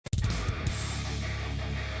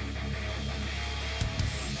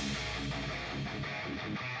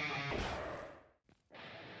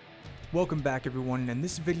Welcome back everyone, and in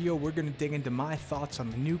this video we're going to dig into my thoughts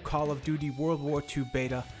on the new Call of Duty World War II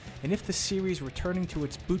beta, and if the series returning to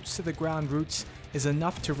its boots to the ground roots is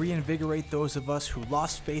enough to reinvigorate those of us who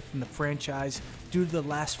lost faith in the franchise due to the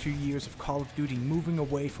last few years of Call of Duty moving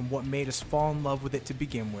away from what made us fall in love with it to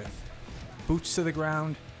begin with. Boots to the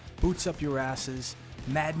ground, boots up your asses,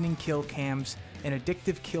 maddening kill cams, and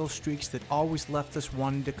addictive kill streaks that always left us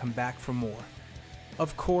wanting to come back for more.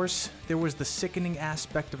 Of course, there was the sickening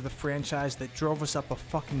aspect of the franchise that drove us up a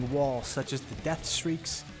fucking wall, such as the death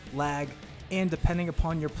streaks, lag, and depending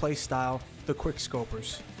upon your playstyle, the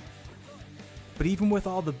quickscopers. But even with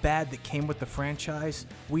all the bad that came with the franchise,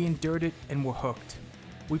 we endured it and were hooked.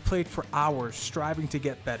 We played for hours striving to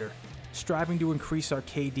get better, striving to increase our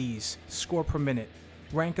KDs, score per minute,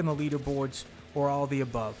 rank on the leaderboards, or all the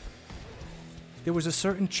above. There was a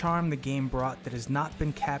certain charm the game brought that has not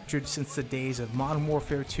been captured since the days of Modern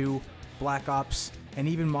Warfare 2, Black Ops, and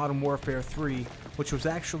even Modern Warfare 3, which was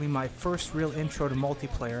actually my first real intro to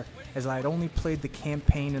multiplayer, as I had only played the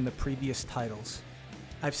campaign in the previous titles.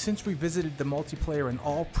 I've since revisited the multiplayer in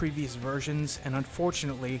all previous versions, and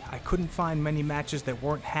unfortunately I couldn't find many matches that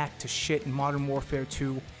weren't hacked to shit in Modern Warfare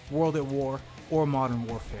 2, World at War, or Modern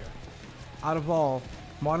Warfare. Out of all,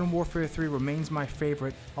 Modern Warfare 3 remains my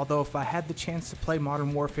favorite, although if I had the chance to play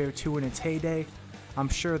Modern Warfare 2 in its heyday, I'm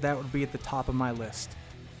sure that would be at the top of my list.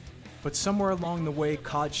 But somewhere along the way,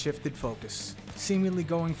 COD shifted focus, seemingly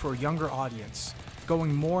going for a younger audience,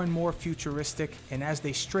 going more and more futuristic, and as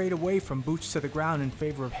they strayed away from boots to the ground in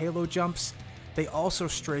favor of Halo jumps, they also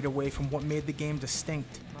strayed away from what made the game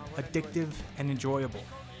distinct, addictive, and enjoyable.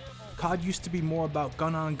 COD used to be more about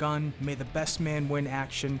gun on gun, may the best man win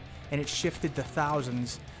action, and it shifted to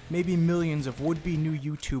thousands, maybe millions of would-be new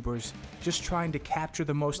YouTubers just trying to capture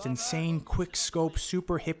the most insane quick-scope,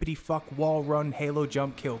 super hippity-fuck wall-run Halo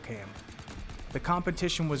jump kill cam. The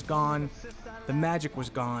competition was gone, the magic was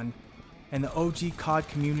gone, and the OG COD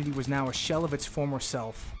community was now a shell of its former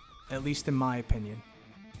self, at least in my opinion.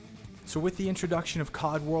 So with the introduction of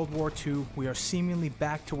COD World War II, we are seemingly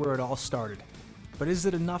back to where it all started. But is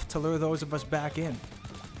it enough to lure those of us back in?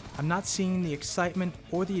 I'm not seeing the excitement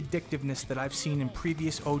or the addictiveness that I've seen in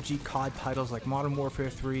previous OG COD titles like Modern Warfare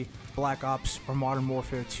 3, Black Ops, or Modern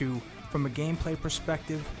Warfare 2 from a gameplay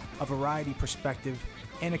perspective, a variety perspective,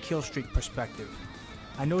 and a killstreak perspective.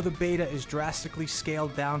 I know the beta is drastically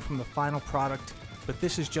scaled down from the final product, but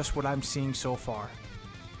this is just what I'm seeing so far.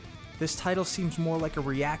 This title seems more like a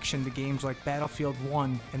reaction to games like Battlefield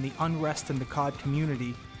 1 and the unrest in the COD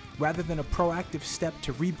community, rather than a proactive step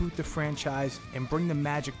to reboot the franchise and bring the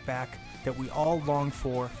magic back that we all longed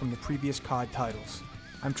for from the previous COD titles.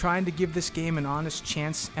 I'm trying to give this game an honest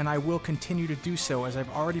chance, and I will continue to do so as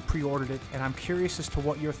I've already pre-ordered it, and I'm curious as to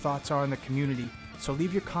what your thoughts are in the community, so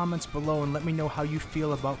leave your comments below and let me know how you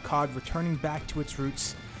feel about COD returning back to its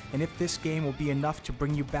roots, and if this game will be enough to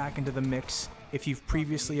bring you back into the mix if you've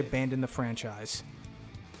previously abandoned the franchise.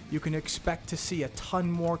 You can expect to see a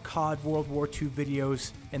ton more COD World War II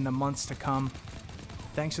videos in the months to come.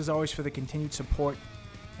 Thanks as always for the continued support,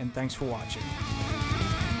 and thanks for watching.